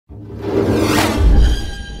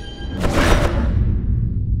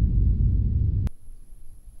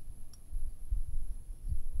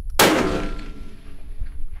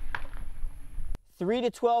3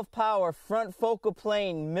 to 12 power front focal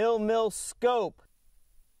plane mil scope.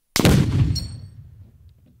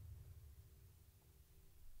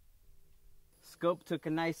 Scope took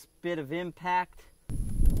a nice bit of impact.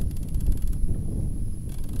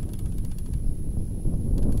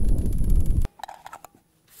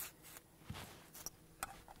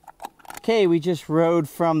 Okay, we just rode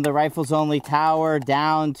from the rifles only tower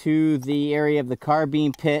down to the area of the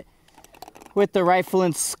carbine pit with the rifle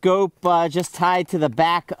and scope just tied to the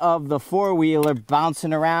back of the four-wheeler,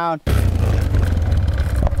 bouncing around.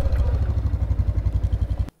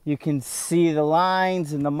 You can see the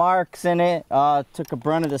lines and the marks in it. Took a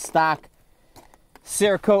brunt of the stock.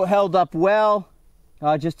 Cerakote held up well.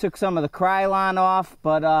 Just took some of the Krylon off,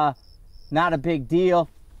 but not a big deal.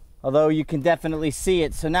 Although you can definitely see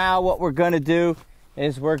it. So now what we're going to do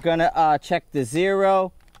is we're going to check the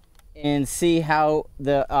zero and see how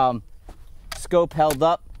the scope held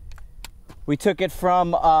up. We took it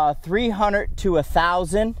from 300 to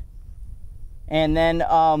 1,000 and then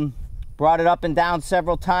brought it up and down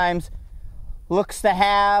several times. Looks to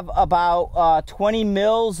have about 20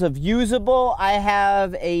 mils of usable. I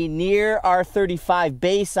have a near R35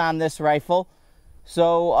 base on this rifle.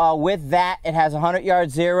 So with that, it has 100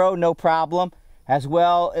 yard zero, no problem. As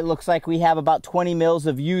well, it looks like we have about 20 mils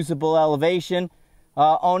of usable elevation.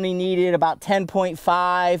 Only needed about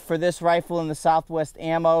 10.5 for this rifle in the Southwest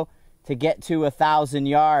ammo to get to 1,000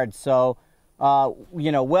 yards. So,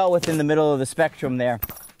 you know, well within the middle of the spectrum there.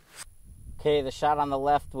 Okay, the shot on the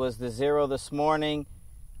left was the zero this morning.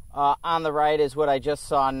 On the right is what I just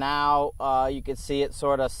saw now. You can see it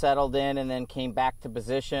sort of settled in and then came back to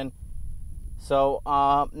position. So,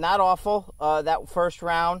 not awful, that first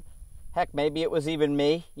round. Heck, maybe it was even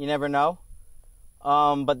me. You never know.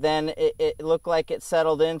 But then it looked like it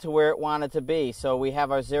settled into where it wanted to be. So we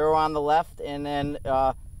have our zero on the left, and then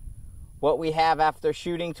what we have after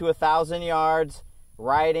shooting to 1,000 yards,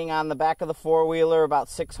 riding on the back of the four-wheeler about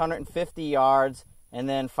 650 yards, and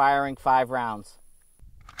then firing 5 rounds.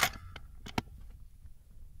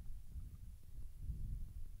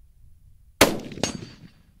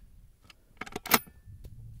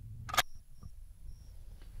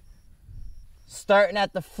 Starting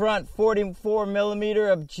at the front, 44 millimeter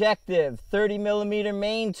objective, 30 millimeter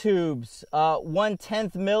main tubes,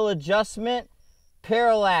 1/10 mil adjustment,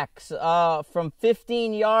 parallax from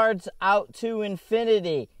 15 yards out to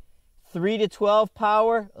infinity, 3 to 12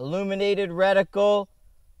 power, illuminated reticle,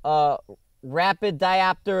 rapid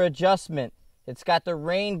diopter adjustment. It's got the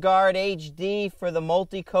Rain Guard HD for the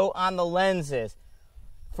multi-coat on the lenses.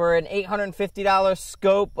 For an $850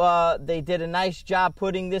 scope, they did a nice job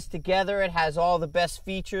putting this together. It has all the best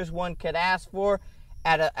features one could ask for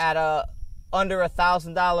at a under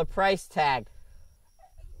 $1,000 price tag.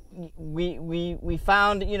 We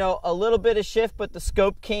found, you know, a little bit of shift, but the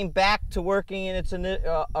scope came back to working in its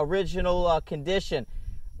original condition.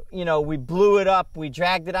 You know, we blew it up. We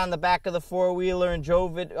dragged it on the back of the four-wheeler and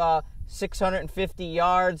drove it 650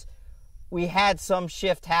 yards. We had some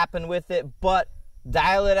shift happen with it, but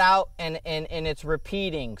dial it out and it's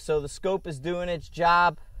repeating. So the scope is doing its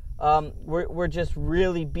job. We're just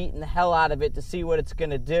really beating the hell out of it to see what it's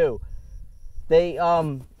going to do. They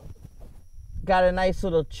got a nice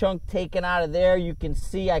little chunk taken out of there. You can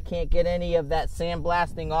see I can't get any of that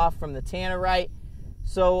sandblasting off from the tannerite.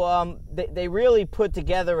 So they really put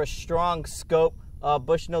together a strong scope.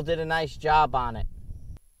 Bushnell did a nice job on it.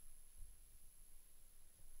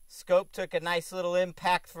 Scope took a nice little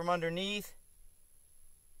impact from underneath.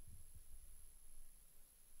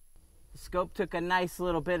 Scope took a nice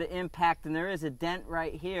little bit of impact, and there is a dent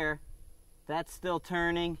right here. That's still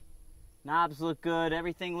turning. Knobs look good.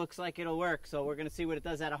 Everything looks like it'll work. So we're going to see what it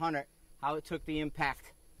does at 100, how it took the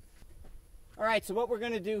impact. All right, so what we're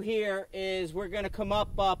going to do here is we're going to come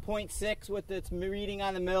up 0.6 with its reading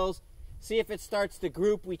on the mils, see if it starts to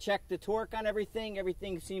group. We checked the torque on everything.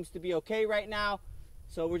 Everything seems to be okay right now.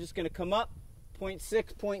 So we're just going to come up 0.6,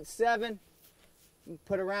 0.7, and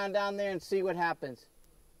put a round down there and see what happens.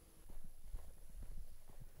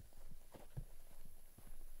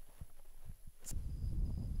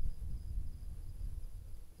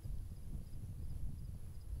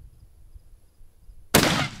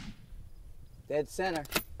 Dead center.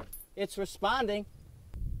 It's responding.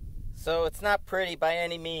 So it's not pretty by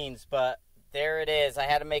any means, but there it is. I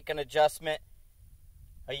had to make an adjustment.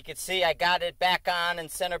 You can see I got it back on and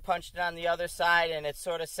center punched it on the other side, and it's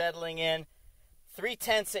sort of settling in.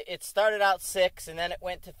 3/10, it started out 6 and then it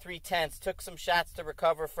went to 3/10. Took some shots to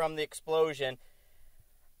recover from the explosion.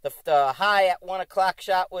 The high at 1 o'clock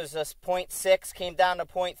shot was a 0.6, came down to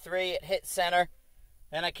 0.3. It hit center.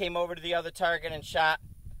 Then I came over to the other target and shot.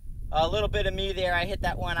 A little bit of me there. I hit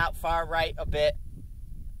that one out far right a bit.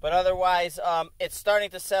 But otherwise, it's starting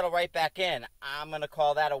to settle right back in. I'm going to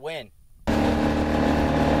call that a win.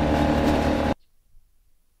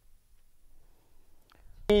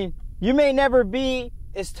 You may never be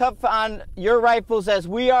as tough on your rifles as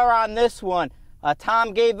we are on this one.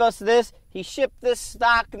 Tom gave us this. He shipped this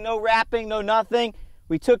stock, no wrapping, no nothing.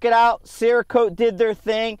 We took it out. Cerakote did their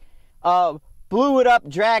thing. Blew it up,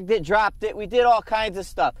 dragged it, dropped it. We did all kinds of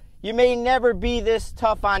stuff. You may never be this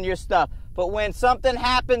tough on your stuff. But when something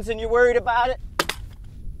happens and you're worried about it,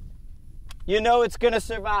 you know it's going to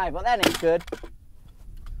survive. Well, that ain't good.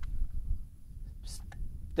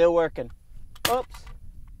 Still working. Oops.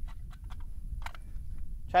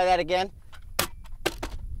 Try that again.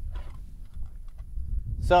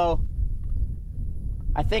 So,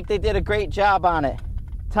 I think they did a great job on it.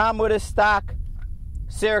 Tom with his stock,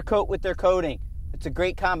 Cerakote with their coating. It's a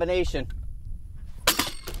great combination.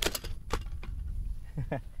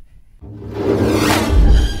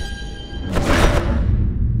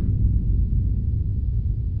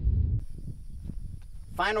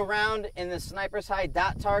 Final round in the sniper's high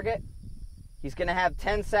dot target. He's going to have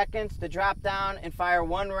 10 seconds to drop down and fire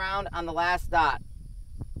one round on the last dot.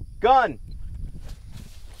 Gun!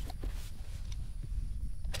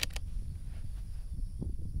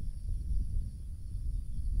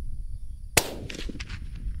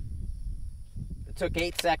 It took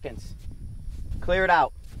 8 seconds. Clear it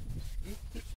out.